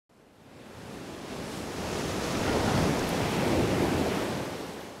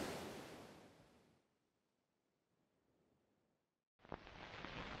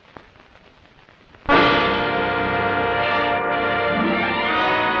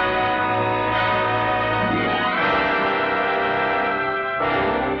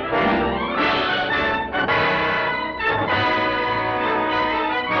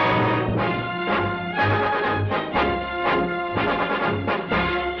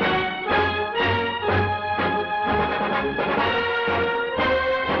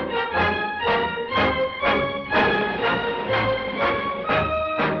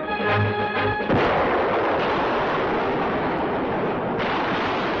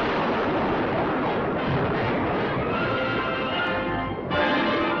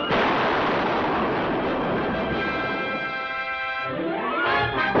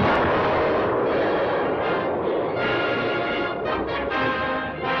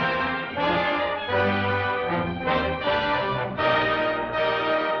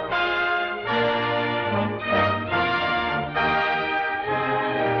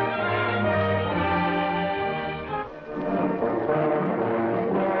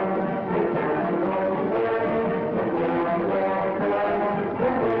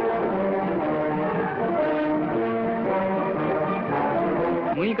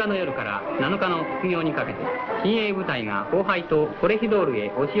7日の卒業にかけて、親衛部隊が荒廃とコレヒドール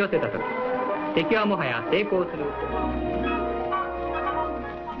へ押し寄せたとき、敵はもはや抵抗する。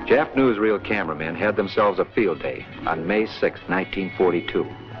Jap newsreel cameramen had themselves a field day on May 6, 1942.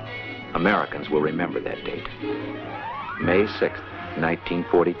 Americans will remember that date. May 6,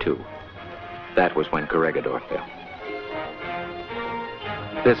 1942. That was when Corregidor fell.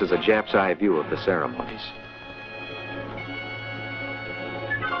 This is a Jap's eye view of the ceremonies.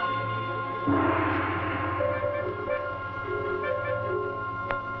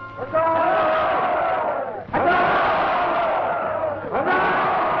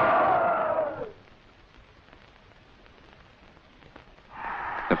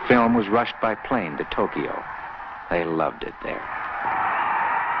 The film was rushed by plane to Tokyo. They loved it there.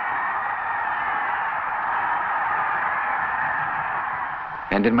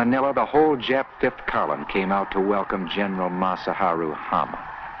 And in Manila, the whole Jap 5th column came out to welcome General Masaharu Hama,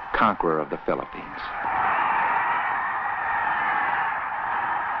 conqueror of the Philippines.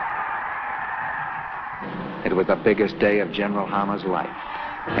 It was the biggest day of General Hama's life,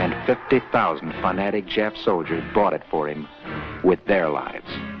 and 50,000 fanatic Jap soldiers bought it for him with their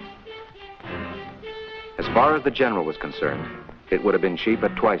lives. As far as the general was concerned, it would have been cheap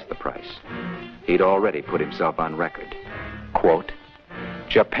at twice the price. He'd already put himself on record. Quote,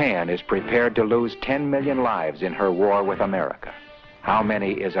 Japan is prepared to lose 10 million lives in her war with America. How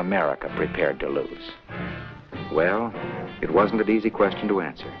many is America prepared to lose? Well, it wasn't an easy question to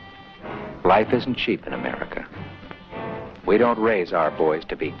answer. Life isn't cheap in America. We don't raise our boys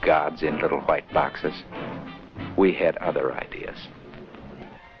to be gods in little white boxes. We had other ideas.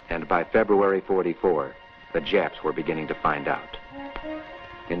 And by February 44, the Japs were beginning to find out.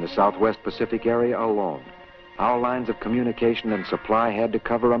 In the Southwest Pacific area alone, our lines of communication and supply had to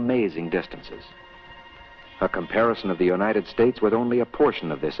cover amazing distances. A comparison of the United States with only a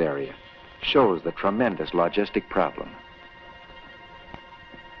portion of this area shows the tremendous logistic problem.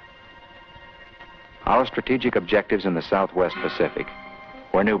 Our strategic objectives in the Southwest Pacific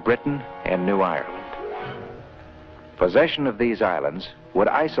were New Britain and New Ireland. Possession of these islands would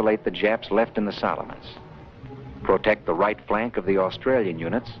isolate the Japs left in the Solomons, protect the right flank of the Australian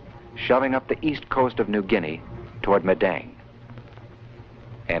units, shoving up the east coast of New Guinea toward Madang,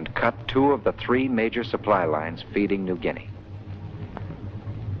 and cut 2 of the 3 major supply lines feeding New Guinea.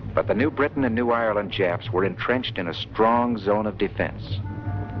 But the New Britain and New Ireland Japs were entrenched in a strong zone of defense.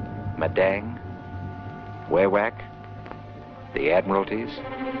 Madang, Wewak, the Admiralties,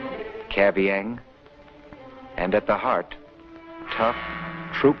 Cavieng, and at the heart, tough,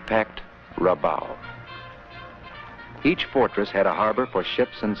 troop-packed Rabaul. Each fortress had a harbor for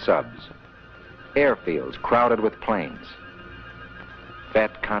ships and subs, airfields crowded with planes,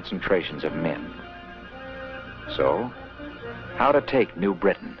 fat concentrations of men. So, how to take New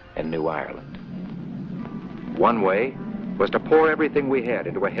Britain and New Ireland? One way was to pour everything we had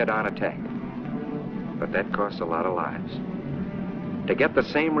into a head-on attack. But that costs a lot of lives. To get the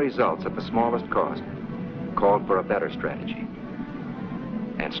same results at the smallest cost called for a better strategy.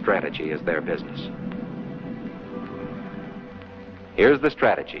 And strategy is their business. Here's the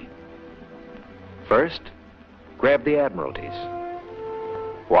strategy. First, grab the Admiralties.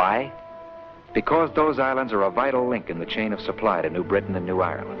 Why? Because those islands are a vital link in the chain of supply to New Britain and New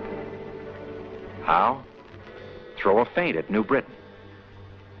Ireland. How? Throw a feint at New Britain.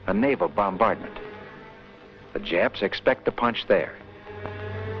 A naval bombardment. The Japs expect to punch there.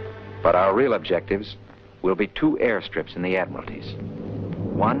 But our real objectives will be 2 airstrips in the Admiralties.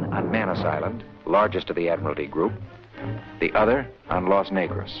 One on Manus Island, largest of the Admiralty group, the other on Los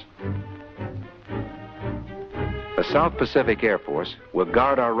Negros. The South Pacific Air Force will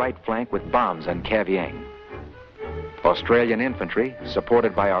guard our right flank with bombs on Cavieng. Australian infantry,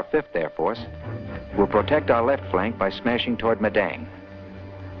 supported by our 5th Air Force, will protect our left flank by smashing toward Madang.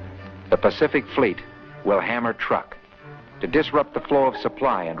 The Pacific Fleet will hammer truck to disrupt the flow of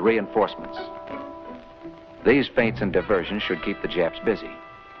supply and reinforcements. These feints and diversions should keep the Japs busy.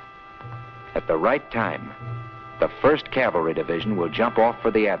 At the right time, the 1st Cavalry Division will jump off for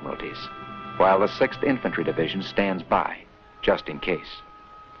the Admiralties, while the 6th Infantry Division stands by, just in case.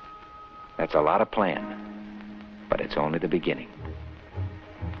 That's a lot of plan, but it's only the beginning.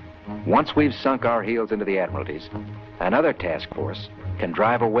 Once we've sunk our heels into the Admiralties, another task force can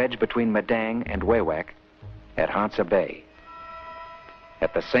drive a wedge between Madang and Wewak at Hansa Bay.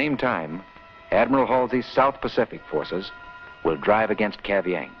 At the same time, Admiral Halsey's South Pacific forces will drive against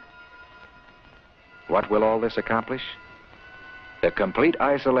Cavieng. What will all this accomplish? The complete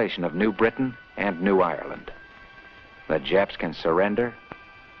isolation of New Britain and New Ireland. The Japs can surrender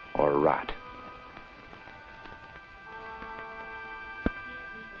or rot.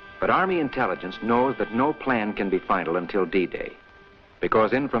 But Army intelligence knows that no plan can be final until D-Day,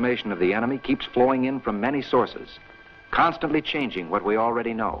 because information of the enemy keeps flowing in from many sources, constantly changing what we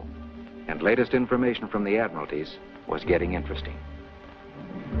already know. And latest information from the Admiralties was getting interesting.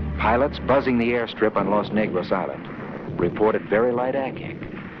 Pilots buzzing the airstrip on Los Negros Island reported very light ag.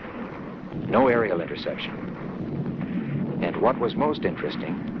 No aerial interception. And what was most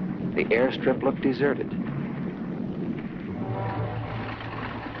interesting, the airstrip looked deserted.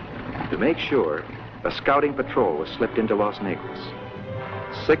 To make sure, a scouting patrol was slipped into Los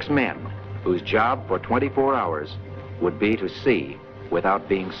Negros. 6 men whose job for 24 hours would be to see without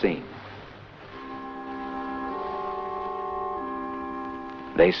being seen.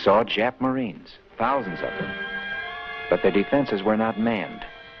 They saw Jap Marines, thousands of them. But their defenses were not manned,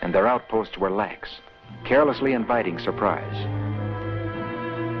 and their outposts were lax, carelessly inviting surprise.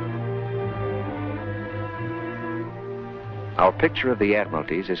 Our picture of the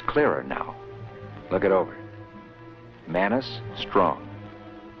Admiralties is clearer now. Look it over. Manus, strong.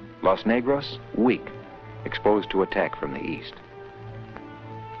 Los Negros, weak, exposed to attack from the east.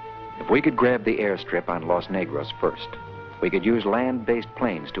 If we could grab the airstrip on Los Negros first, we could use land-based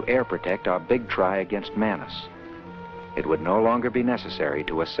planes to air protect our big try against Manus. It would no longer be necessary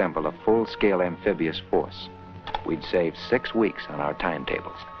to assemble a full-scale amphibious force. We'd save 6 weeks on our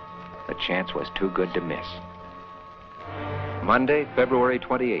timetables. The chance was too good to miss. Monday, February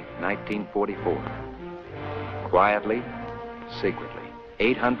 28, 1944. Quietly, secretly,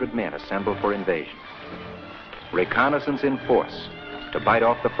 800 men assembled for invasion. Reconnaissance in force to bite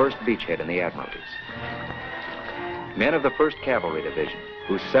off the first beachhead in the Admiralties. Men of the 1st Cavalry Division,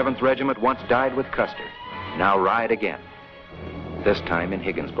 whose 7th Regiment once died with Custer, now ride again, this time in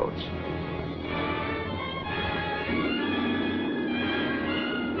Higgins boats.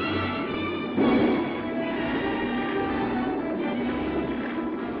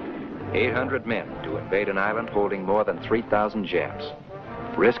 "800 men to invade an island holding more than 3,000 Japs.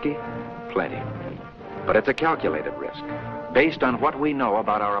 Risky? Plenty. But it's a calculated risk, based on what we know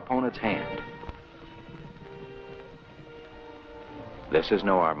about our opponent's hand. This is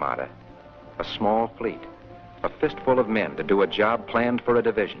no armada, a small fleet, a fistful of men to do a job planned for a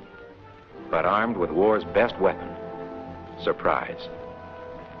division, but armed with war's best weapon, surprise.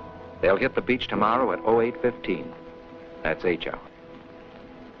 They'll hit the beach tomorrow at 08:15. That's H hour.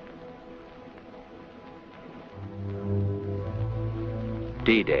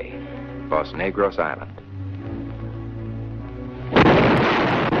 D-Day, Los Negros Island.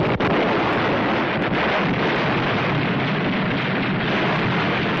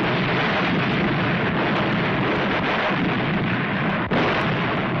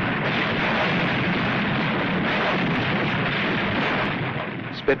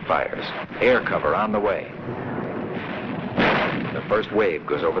 Spitfires, air cover on the way. The first wave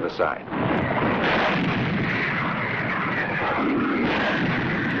goes over the side.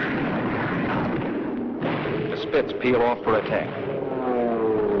 The Spits peel off for attack.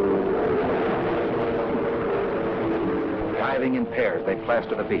 Diving in pairs, they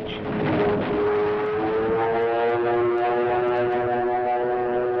plaster the beach.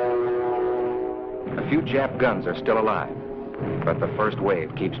 A few Jap guns are still alive, but the first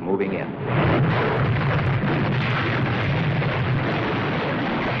wave keeps moving in.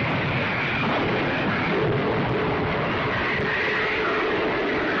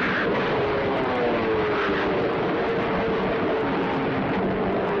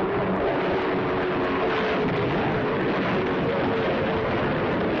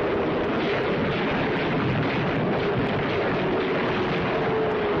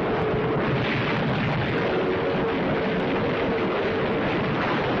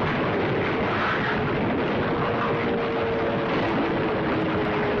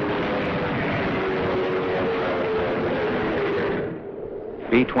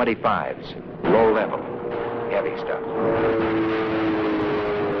 B-25s, low level, heavy stuff.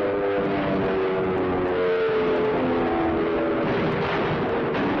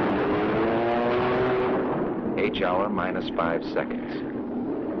 H hour minus 5 seconds.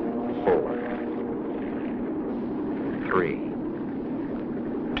 4, 3,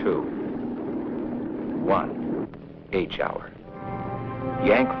 2, 1. H hour.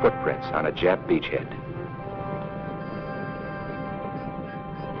 Yank footprints on a Jap beachhead.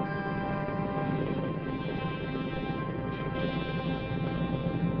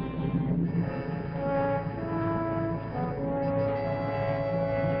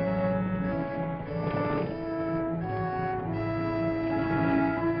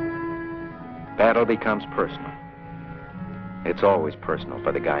 Battle becomes personal. It's always personal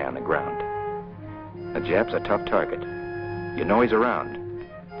for the guy on the ground. The Jap's a tough target. You know he's around,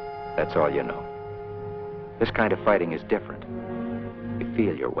 That's all you know. This kind of fighting is different. You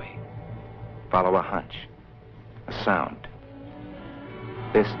feel your way. Follow a hunch, a sound.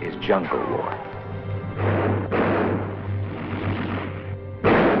 This is jungle war.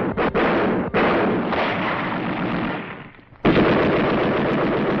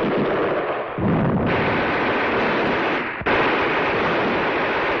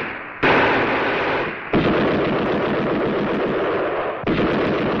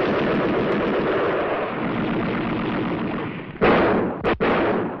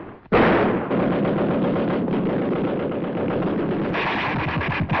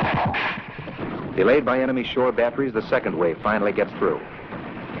 Delayed by enemy shore batteries, the second wave finally gets through.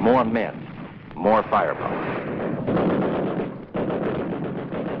 More men, more firepower.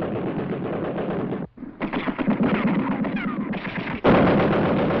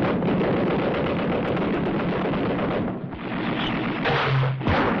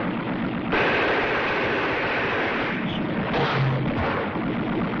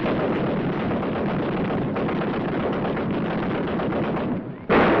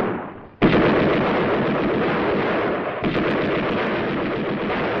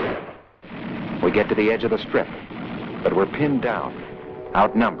 We get to the edge of the strip, but we're pinned down,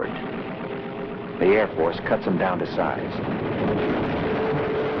 outnumbered. The Air Force cuts them down to size.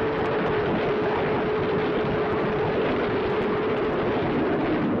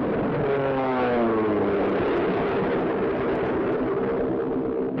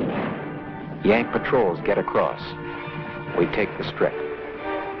 Yank patrols get across. We take the strip.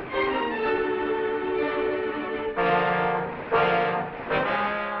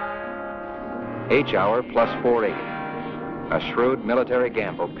 H-hour plus 480. A shrewd military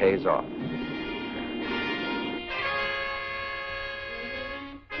gamble pays off.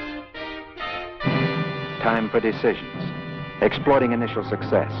 Time for decisions. Exploiting initial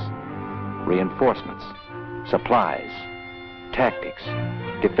success. Reinforcements. Supplies. Tactics.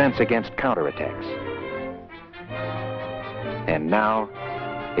 Defense against counterattacks. And now,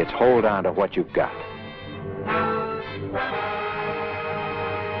 it's hold on to what you've got.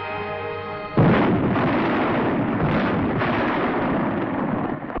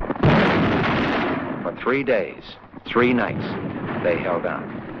 For 3 days, 3 nights, they held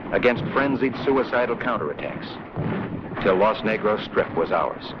on against frenzied suicidal counterattacks till Los Negros Strip was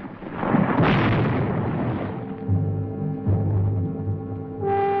ours.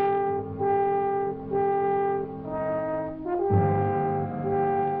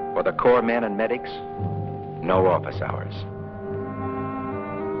 For the Corps men and medics, no office hours.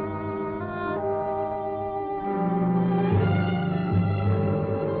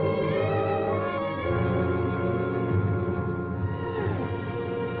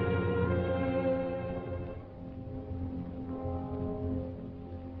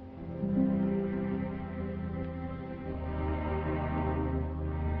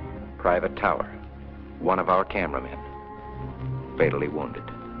 Private Tower, one of our cameramen, fatally wounded.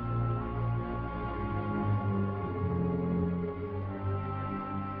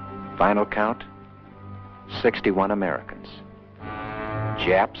 Final count, 61 Americans.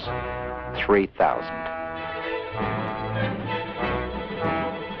 Japs, 3,000.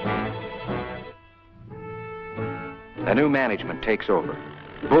 A new management takes over.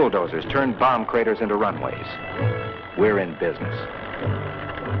 Bulldozers turn bomb craters into runways. We're in business.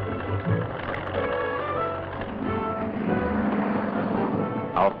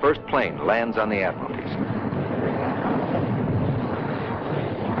 Our first plane lands on the Admiralties.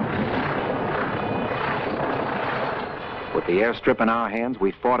 With the airstrip in our hands,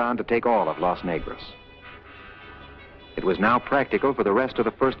 we fought on to take all of Los Negros. It was now practical for the rest of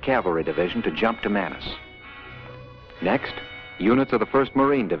the 1st Cavalry Division to jump to Manus. Next, units of the 1st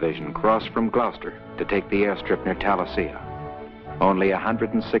Marine Division crossed from Gloucester to take the airstrip near Talasea, only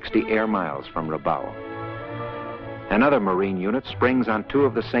 160 air miles from Rabaul. Another Marine unit springs on 2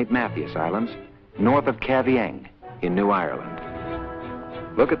 of the St. Matthias Islands, north of Cavieng in New Ireland.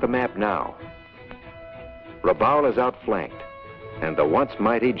 Look at the map now. Rabaul is outflanked, and the once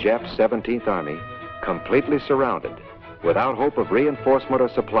mighty Jap 17th Army, completely surrounded, without hope of reinforcement or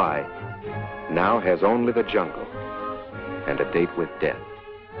supply, now has only the jungle and a date with death.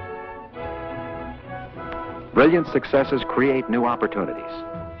 Brilliant successes create new opportunities,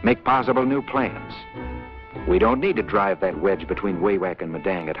 make possible new plans. We don't need to drive that wedge between Wewak and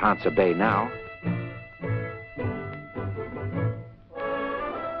Madang at Hansa Bay now.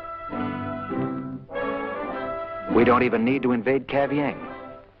 We don't even need to invade Cavieng.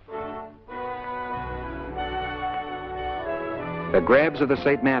 The grabs of the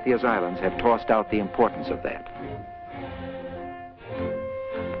St. Matthias Islands have tossed out the importance of that.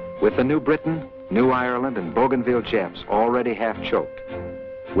 With the New Britain, New Ireland, and Bougainville Japs already half choked,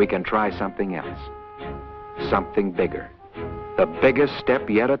 we can try something else. Something bigger. The biggest step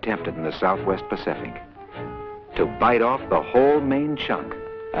yet attempted in the Southwest Pacific. To bite off the whole main chunk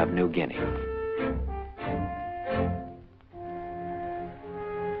of New Guinea.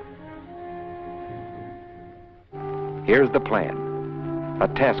 Here's the plan. A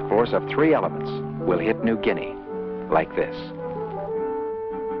task force of 3 elements will hit New Guinea like this.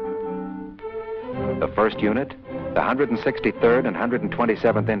 The first unit, the 163rd and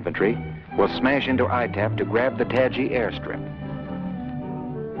 127th Infantry, will smash into ITAP to grab the Taji airstrip.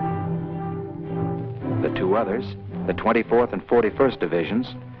 The 2 others, the 24th and 41st Divisions,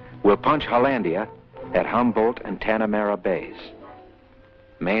 will punch Hollandia at Humboldt and Tanamera Bays.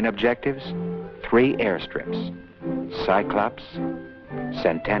 Main objectives, 3 airstrips: Cyclops,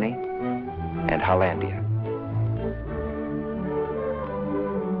 Centenny, and Hollandia.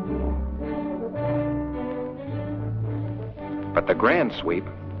 But the grand sweep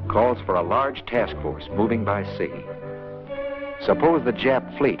calls for a large task force moving by sea. Suppose the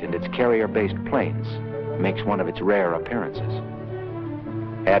Jap fleet and its carrier-based planes makes one of its rare appearances.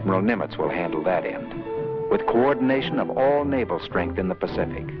 Admiral Nimitz will handle that end, with coordination of all naval strength in the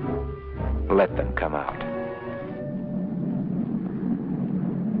Pacific. Let them come out.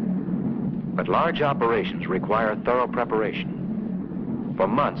 But large operations require thorough preparation. For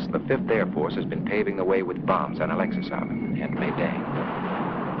months, the 5th Air Force has been paving the way with bombs on Alexis Island and Madang,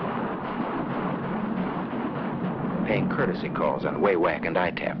 paying courtesy calls on Wewak and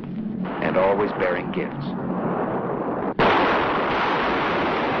ITAP, and always bearing gifts.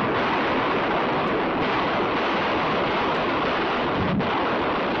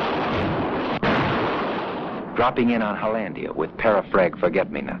 Dropping in on Hollandia with parafrag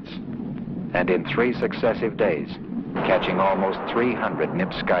forget-me-nots, and in 3 successive days, catching almost 300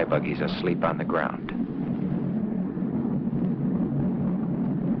 Nip sky buggies asleep on the ground.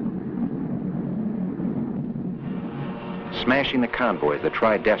 Smashing the convoys that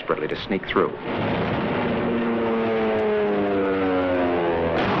try desperately to sneak through.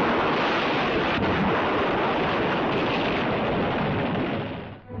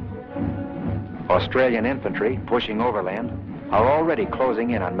 Australian infantry, pushing overland, are already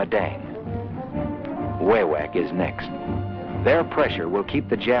closing in on Madang. Wewak is next. Their pressure will keep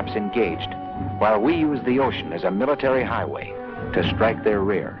the Japs engaged, while we use the ocean as a military highway to strike their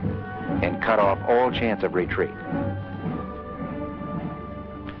rear and cut off all chance of retreat.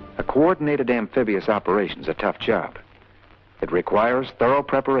 A coordinated amphibious operation is a tough job. It requires thorough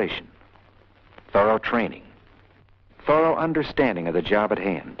preparation, thorough training, thorough understanding of the job at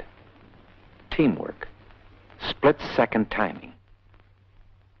hand, teamwork, split-second timing.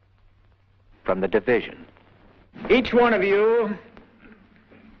 From the division. Each one of you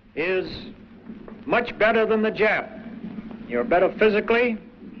is much better than the Jap. You're better physically,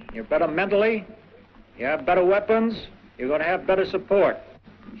 you're better mentally, you have better weapons, you're going to have better support,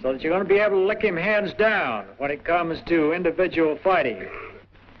 so that you're going to be able to lick him hands down when it comes to individual fighting.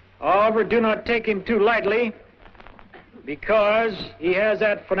 However, do not take him too lightly, because he has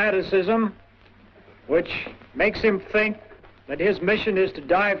that fanaticism which makes him think that his mission is to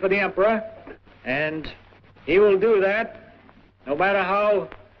die for the Emperor, and he will do that no matter how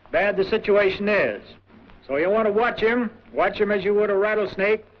bad the situation is. So you want to watch him as you would a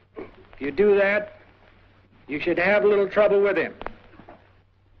rattlesnake. If you do that, you should have a little trouble with him.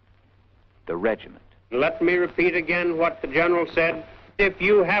 The regiment. Let me repeat again what the general said. If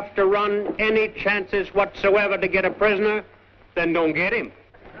you have to run any chances whatsoever to get a prisoner, then don't get him.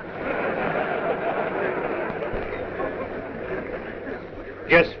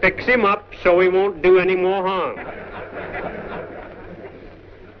 Just fix him up so he won't do any more harm.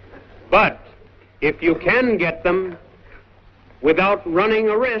 But if you can get them without running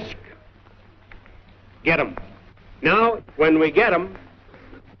a risk, get them. Now, when we get them,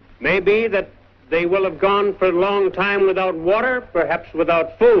 maybe that they will have gone for a long time without water, perhaps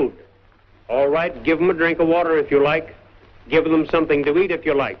without food. All right, give them a drink of water if you like. Give them something to eat if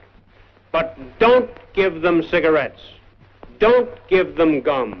you like. But don't give them cigarettes. Don't give them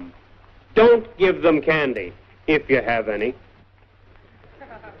gum. Don't give them candy, if you have any.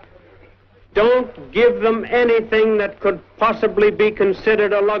 Don't give them anything that could possibly be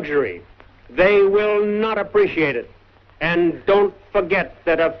considered a luxury. They will not appreciate it. And don't forget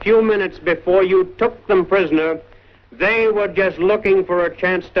that a few minutes before you took them prisoner, they were just looking for a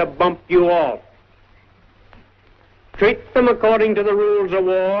chance to bump you off. Treat them according to the rules of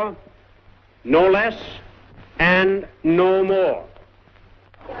war, no less and no more.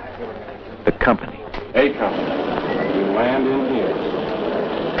 The company. A company. You land in here.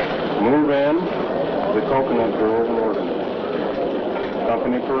 Move in the coconut grove and ordinance.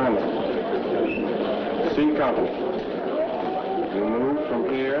 Company perimeter. C company. You move from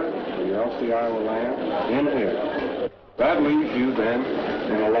here, the LCI will land in here. That leaves you then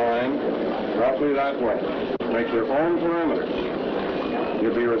in a line roughly that way. Make your own perimeters.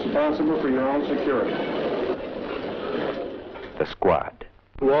 You'll be responsible for your own security. The squad.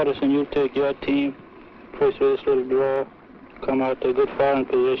 Watterson, you take your team, push this little draw, come out to a good firing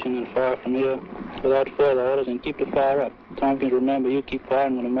position and fire from here without further orders and keep the fire up. Tompkins, remember, you keep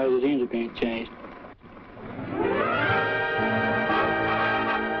firing when the magazines are being changed.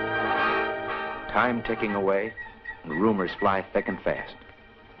 Time ticking away, and rumors fly thick and fast.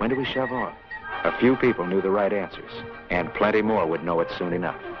 When do we shove off? A few people knew the right answers, and plenty more would know it soon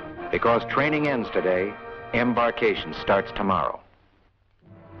enough. Because training ends today, embarkation starts tomorrow.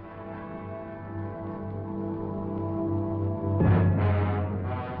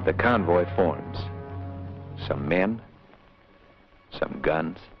 The convoy forms. Some men, some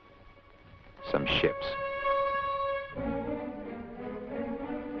guns, some ships.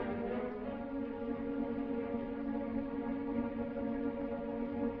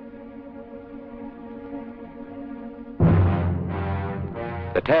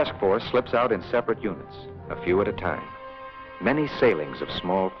 The task force slips out in separate units, a few at a time. Many sailings of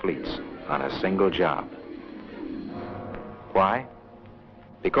small fleets on a single job. Why?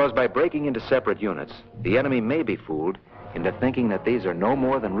 Because by breaking into separate units, the enemy may be fooled into thinking that these are no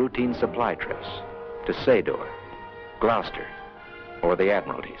more than routine supply trips to Sador, Gloucester, or the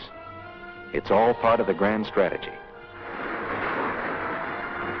Admiralties. It's all part of the grand strategy.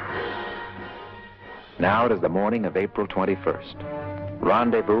 Now it is the morning of April 21st.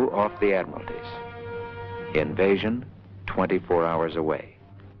 Rendezvous off the Admiralties. Invasion 24 hours away.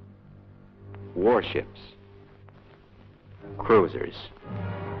 Warships. Cruisers.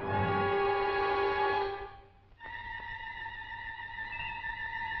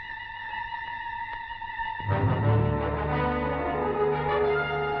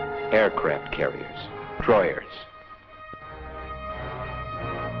 Aircraft carriers. Destroyers.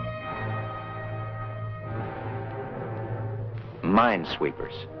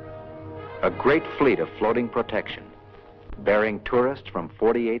 Minesweepers. A great fleet of floating protection, bearing tourists from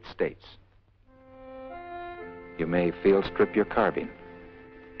 48 states. You may field strip your carbine,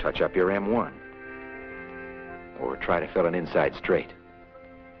 touch up your M1, or try to fill an inside straight.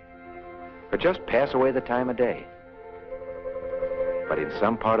 Or just pass away the time of day. But in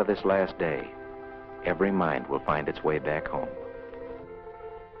some part of this last day, every mind will find its way back home.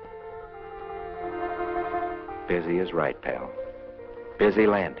 Busy is right, pal. Busy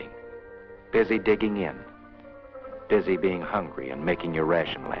landing, busy digging in, busy being hungry and making your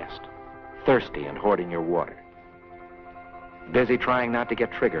ration last, thirsty and hoarding your water, busy trying not to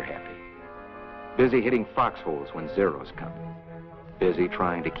get trigger happy, busy hitting foxholes when zeros come, busy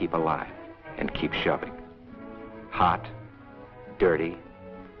trying to keep alive and keep shoving, hot, dirty,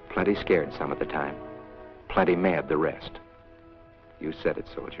 plenty scared some of the time, plenty mad the rest. You said it,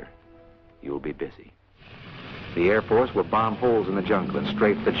 soldier. You'll be busy. The Air Force will bomb holes in the jungle and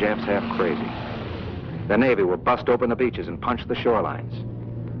strafe the Japs half crazy. The Navy will bust open the beaches and punch the shorelines.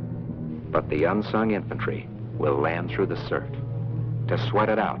 But the unsung infantry will land through the surf to sweat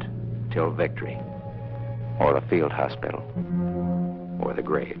it out till victory, or a field hospital, or the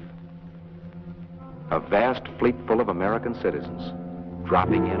grave. A vast fleet full of American citizens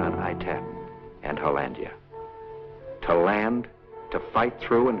dropping in on Itap and Hollandia. To land, to fight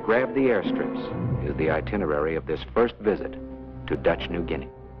through and grab the airstrips is the itinerary of this first visit to Dutch New Guinea.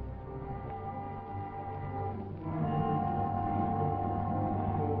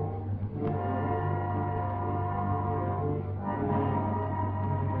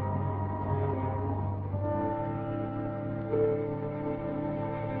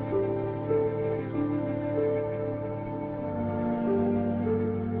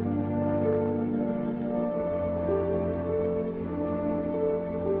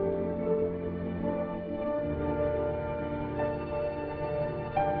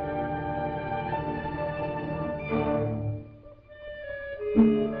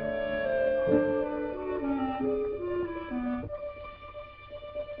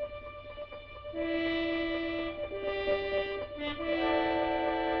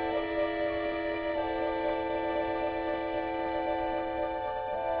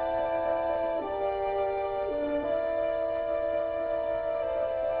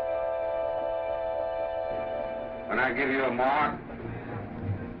 When I give you a mark,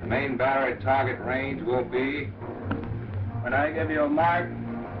 the main battery target range will be... When I give you a mark,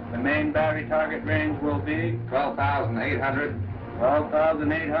 the main battery target range will be... 12,800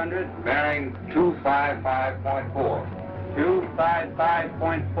 12,800. Bearing 255.4.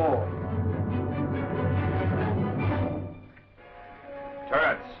 255.4.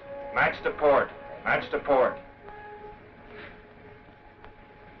 Turrets, match to port. Match to port.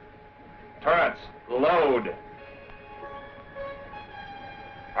 Turrets, load.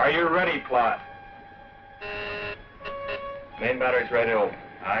 Are you ready, Plot? Main battery's ready to open.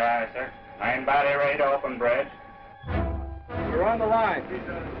 Aye, aye, sir. Main battery ready to open, bridge. We're on the line.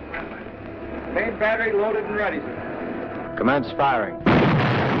 Main battery loaded and ready, sir. Commence firing.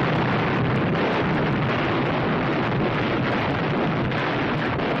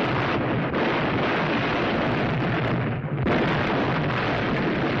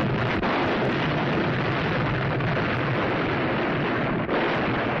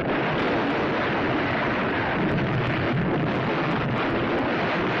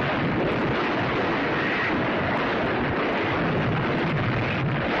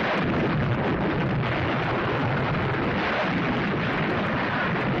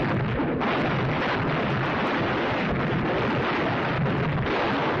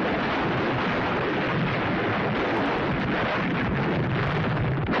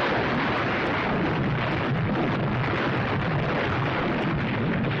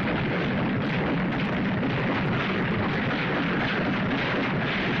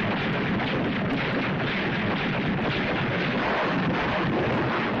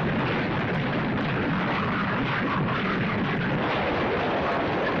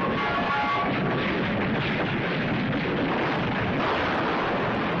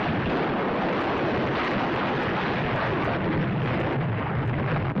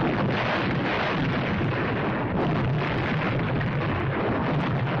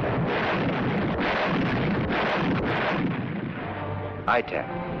 ITAC,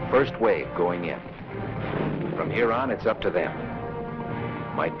 first wave going in. From here on, it's up to them.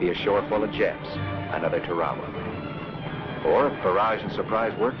 Might be a shore full of Japs, another Tarawa. Or, if barrage and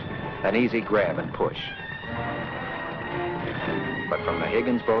surprise worked, an easy grab and push. But from the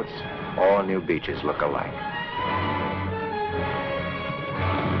Higgins boats, all new beaches look alike.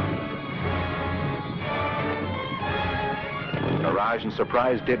 Barrage and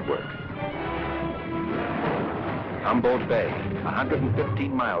surprise did work. Humboldt Bay,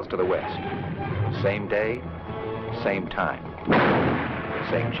 115 miles to the west. Same day, same time,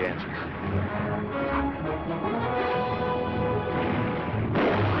 same chances.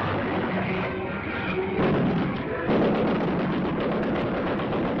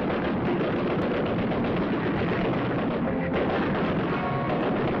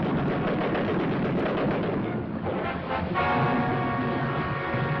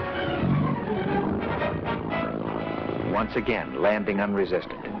 Once again, landing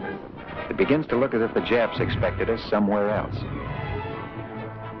unresisted. It begins to look as if the Japs expected us somewhere else.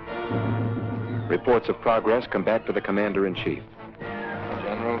 Reports of progress come back to the Commander-in-Chief.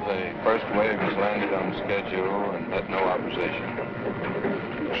 General, the first wave has landed on schedule and met no opposition.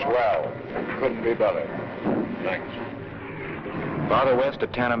 Swell. Couldn't be better. Thanks. Farther west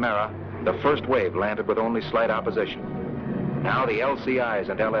at Tanamera, the first wave landed with only slight opposition. Now the LCIs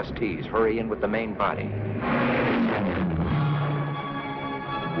and LSTs hurry in with the main body.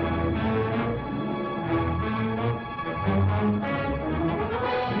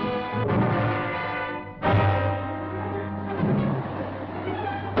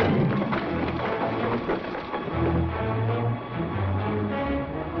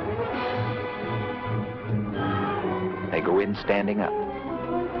 Standing up.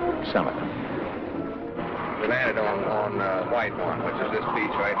 Some of them. We landed on White One, which is this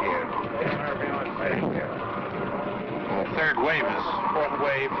beach right here. Third wave is fourth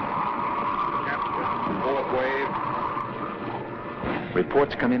wave. Fourth wave.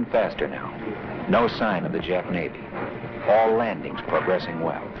 Reports come in faster now. No sign of the Jap Navy. All landings progressing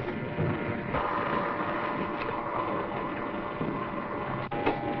well.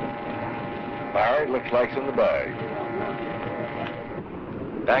 Barry, looks like it's in the bag.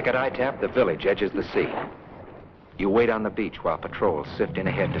 Back at ITAP, the village edges the sea. You wait on the beach while patrols sift in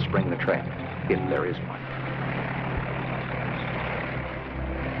ahead to spring the trap, if there is one.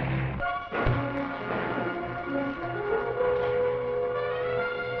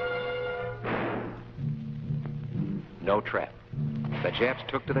 No trap. The Japs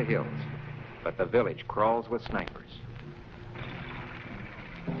took to the hills, but the village crawls with snipers.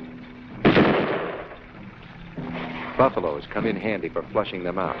 Buffaloes come in handy for flushing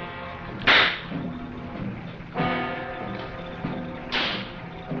them out.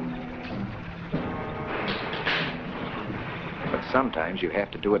 But sometimes you have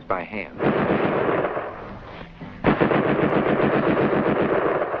to do it by hand.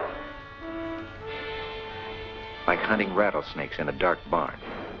 hunting rattlesnakes in a dark barn.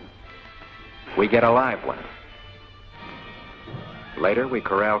 We get a live one. Later, we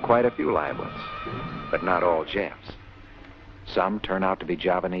corral quite a few live ones, but not all Japs. Some turn out to be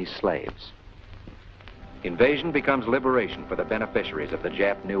Javanese slaves. Invasion becomes liberation for the beneficiaries of the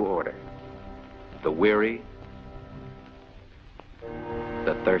Jap New Order. The weary,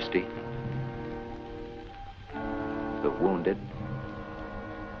 the thirsty, the wounded,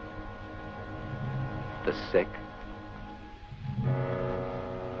 the sick,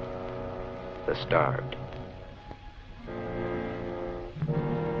 the starved.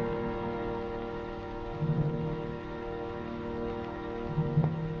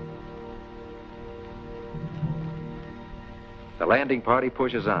 The landing party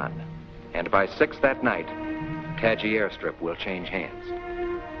pushes on, and by 6 that night, Taji Airstrip will change hands.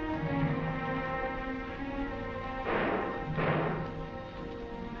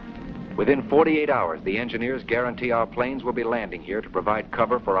 Within 48 hours, the engineers guarantee our planes will be landing here to provide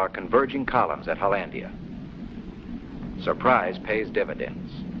cover for our converging columns at Hollandia. Surprise pays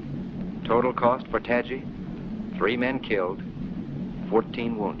dividends. Total cost for Taji? 3 men killed,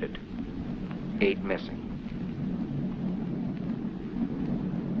 14 wounded, 8 missing.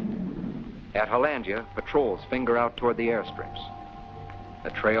 At Hollandia, patrols finger out toward the airstrips. The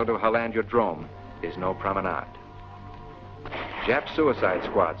trail to Hollandia Drome is no promenade. Jap suicide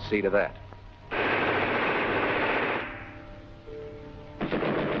squads see to that.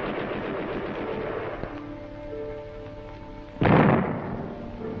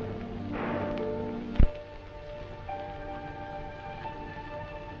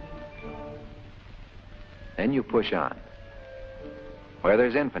 Then you push on. Where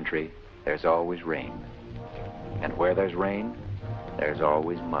there's infantry, there's always rain. And where there's rain, there's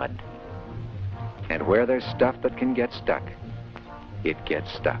always mud. And where there's stuff that can get stuck, it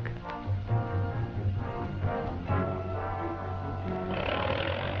gets stuck.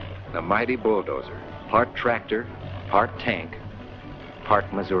 The mighty bulldozer, part tractor, part tank,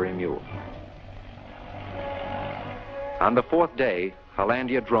 part Missouri mule. On the 4th day,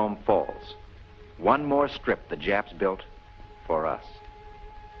 Hollandia Drome falls. One more strip the Japs built for us.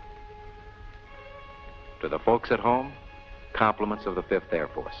 To the folks at home, compliments of the 5th Air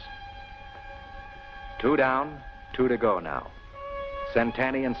Force. 2 down, 2 to go now.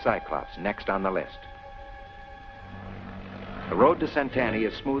 Centani and Cyclops next on the list. The road to Centani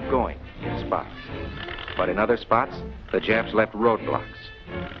is smooth going in spots. But in other spots, the Japs left roadblocks.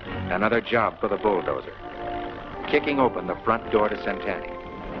 Another job for the bulldozer. Kicking open the front door to Centani.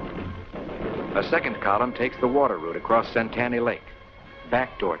 A second column takes the water route across Centani Lake.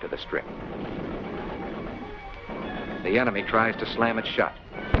 Back door to the strip. The enemy tries to slam it shut.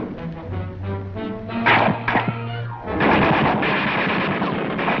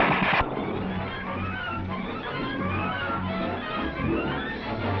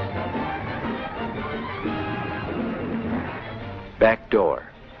 Back door,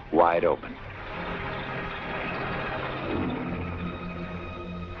 wide open.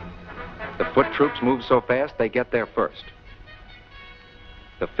 The foot troops move so fast they get there first.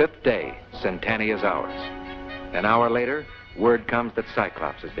 The 5th day, Centani is ours. An hour later, word comes that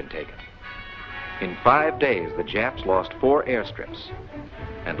Cyclops has been taken. In 5 days, the Japs lost 4 airstrips.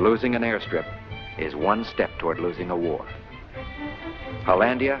 And losing an airstrip is 1 step toward losing a war.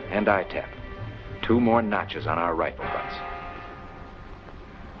 Hollandia and ITAP, 2 more notches on our rifle butts.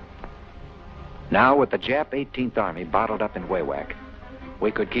 Now, with the Jap 18th Army bottled up in Wewak, we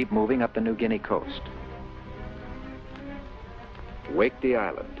could keep moving up the New Guinea coast. Wakety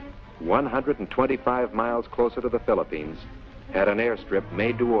Island, 125 miles closer to the Philippines, had an airstrip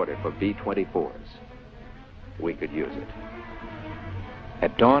made to order for B-24s. We could use it.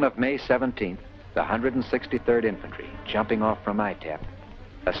 At dawn of May 17th, the 163rd Infantry, jumping off from ITAP,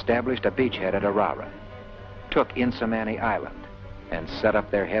 established a beachhead at Arara, took Insamani Island, and set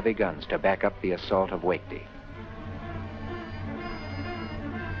up their heavy guns to back up the assault of Wakety.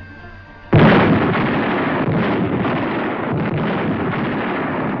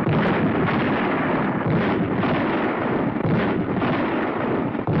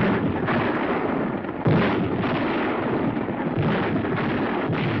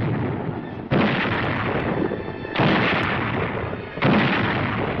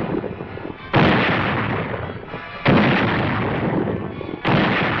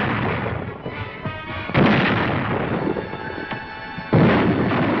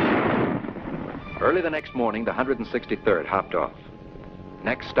 Early the next morning, the 163rd hopped off.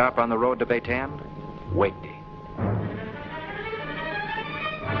 Next stop on the road to Bataan, Wakety.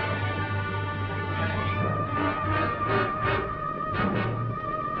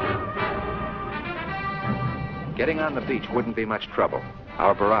 Getting on the beach wouldn't be much trouble.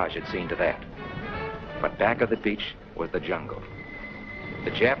 Our barrage had seen to that. But back of the beach was the jungle.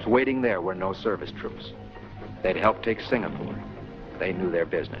 The Japs waiting there were no service troops. They'd helped take Singapore. They knew their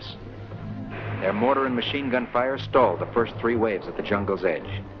business. Their mortar and machine gun fire stalled the first 3 waves at the jungle's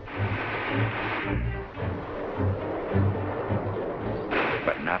edge.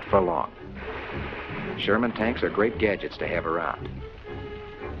 But not for long. Sherman tanks are great gadgets to have around.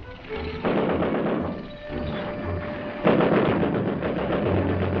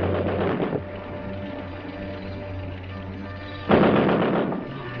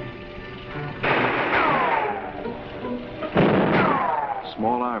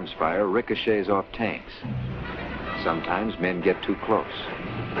 Small arms fire ricochets off tanks. Sometimes men get too close.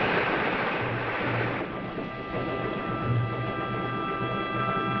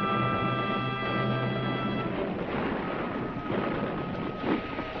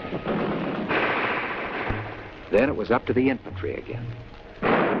 Then it was up to the infantry again.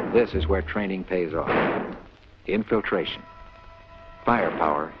 This is where training pays off. Infiltration.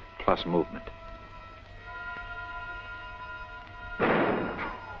 Firepower plus movement.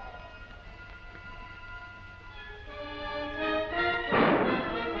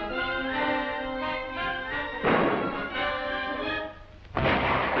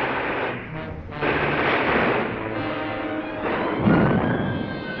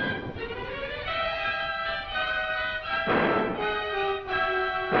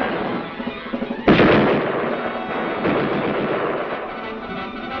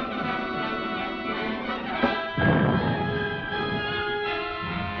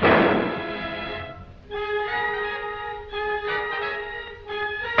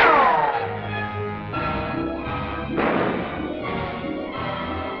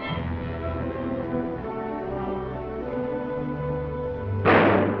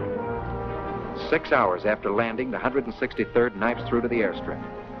 Six hours after landing, the 163rd knifes through to the airstrip.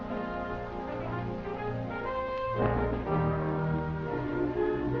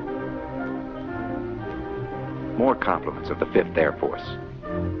 More compliments of the 5th Air Force.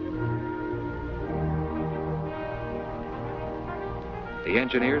 The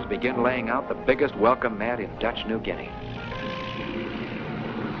engineers begin laying out the biggest welcome mat in Dutch New Guinea.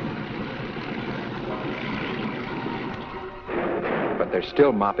 But there's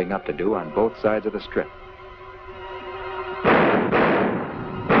still mopping up to do on both sides of the strip.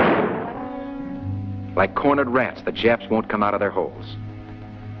 Like cornered rats, the Japs won't come out of their holes.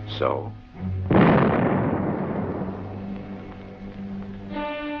 So,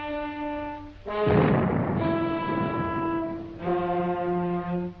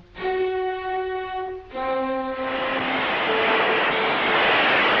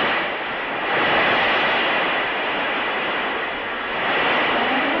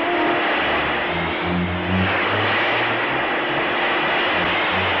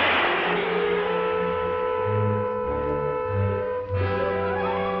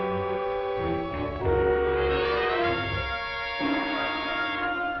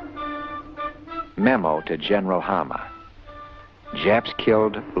 memo to General Hama. Japs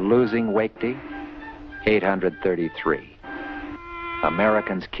killed losing Wakeley, 833.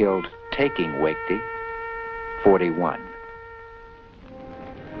 Americans killed taking Wakeley, 41.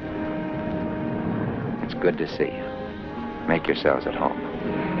 It's good to see you. Make yourselves at home.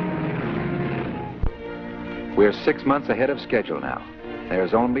 We're 6 months ahead of schedule now.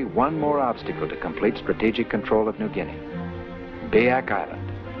 There's only one more obstacle to complete strategic control of New Guinea. Biak Island.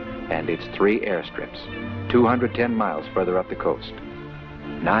 And its 3 airstrips, 210 miles further up the coast.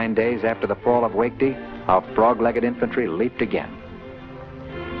 9 days after the fall of Wakeley, our frog-legged infantry leaped again.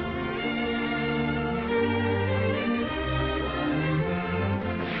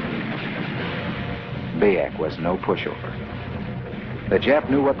 Biak was no pushover. The Jap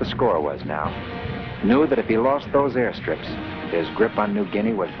knew what the score was now. Knew that if he lost those airstrips, his grip on New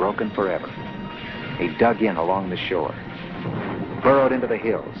Guinea was broken forever. He dug in along the shore, burrowed into the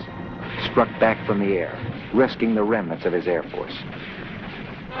hills, struck back from the air, risking the remnants of his Air Force.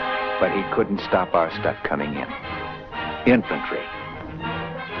 But he couldn't stop our stuff coming in. Infantry,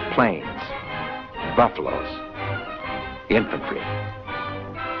 planes, buffaloes, infantry,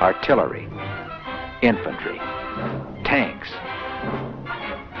 artillery, infantry, tanks,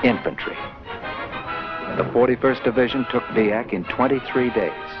 infantry. The 41st Division took Biak in 23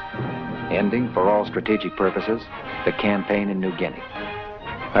 days, ending, for all strategic purposes, the campaign in New Guinea.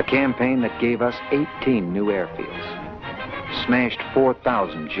 A campaign that gave us 18 new airfields, smashed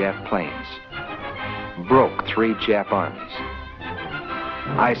 4,000 Jap planes, broke 3 Jap armies,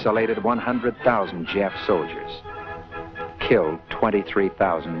 isolated 100,000 Jap soldiers, killed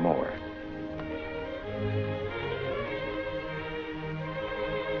 23,000 more.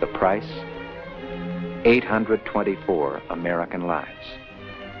 The price? 824 American lives.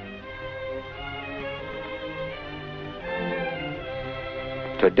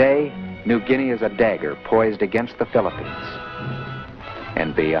 Today, New Guinea is a dagger poised against the Philippines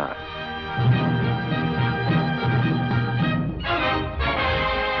and beyond.